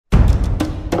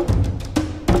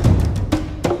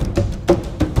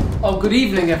good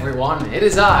evening everyone. It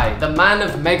is I, the man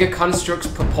of Mega Construct's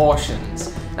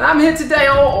proportions. And I'm here today,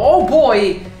 oh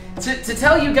boy, to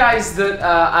tell you guys that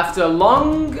after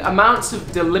long amounts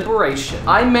of deliberation,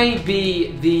 I may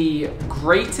be the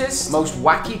greatest, most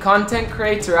wacky content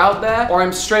creator out there, or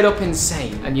I'm straight up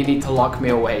insane and you need to lock me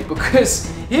away.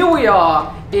 Because here we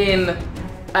are in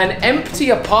an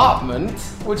empty apartment.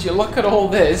 Would you look at all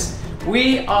this?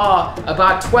 We are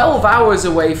about 12 hours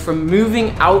away from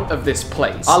moving out of this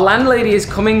place. Our landlady is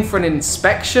coming for an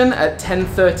inspection at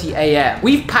 10:30 a.m.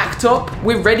 We've packed up,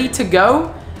 we're ready to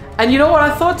go. And you know what, I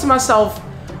thought to myself,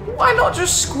 why not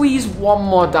just squeeze one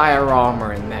more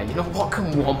diorama in there? You know, what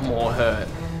can one more hurt?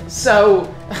 So,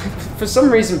 for some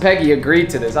reason Peggy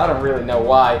agreed to this, I don't really know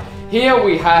why. Here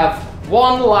we have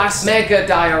one last mega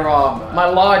diorama. My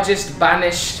largest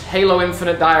Banished Halo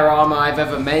Infinite diorama I've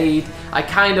ever made. I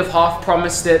kind of half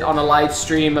promised it on a live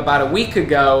stream about a week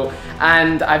ago,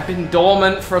 and I've been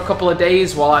dormant for a couple of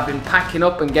days while I've been packing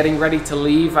up and getting ready to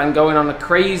leave and going on a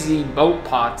crazy boat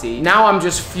party. Now I'm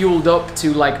just fueled up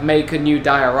to like make a new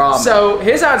diorama. So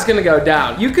here's how it's gonna go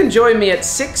down. You can join me at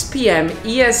 6 p.m.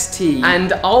 EST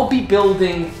and I'll be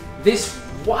building this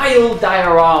wild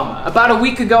diorama. About a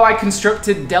week ago I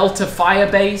constructed Delta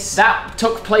Firebase. That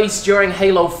took place during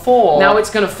Halo 4. Now it's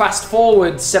gonna fast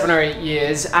forward 7 or 8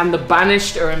 years and the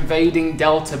Banished are invading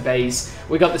Delta base.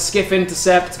 We got the skiff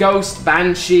intercept, ghost,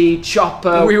 banshee,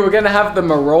 chopper. We were gonna have the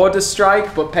marauder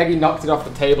strike, but Peggy knocked it off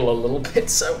the table a little bit,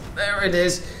 so there it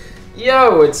is.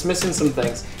 Yo, it's missing some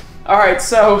things. All right,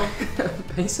 so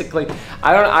basically,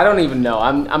 I don't even know.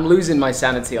 I'm losing my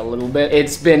sanity a little bit.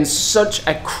 It's been such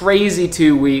a crazy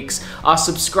 2 weeks. Our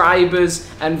subscribers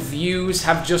and views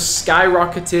have just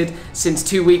skyrocketed since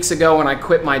 2 weeks ago when I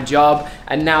quit my job,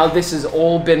 and now this has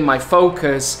all been my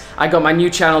focus. I got my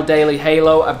new channel, Daily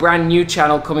Halo, a brand new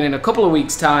channel coming in a couple of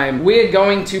weeks' time. We're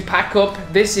going to pack up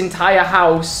this entire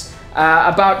house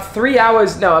about 3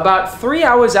 hours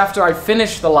after I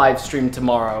finish the live stream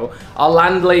tomorrow. Our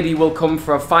landlady will come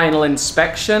for a final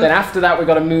inspection. Then after that, we're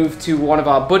gonna move to one of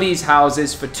our buddies'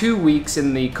 houses for 2 weeks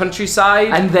in the countryside,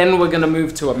 and then we're gonna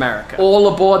move to America.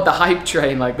 All aboard the hype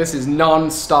train. Like, this is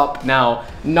non-stop now.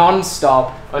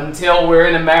 Non-stop until we're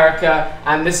in America,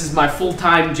 and this is my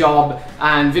full-time job,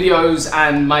 and videos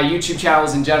and my YouTube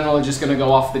channels in general are just gonna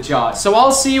go off the charts. So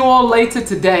I'll see you all later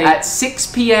today at 6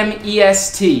 p.m.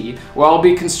 EST, where I'll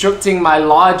be constructing my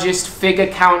largest figure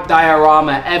count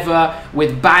diorama ever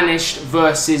with Banished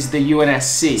versus the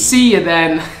UNSC. See you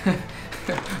then.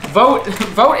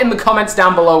 Vote in the comments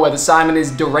down below whether Simon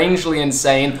is derangedly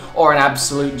insane or an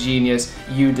absolute genius.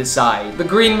 You decide. The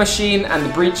Green Machine and the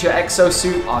Breacher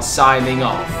exosuit are signing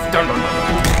off. Dun, dun,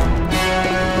 dun.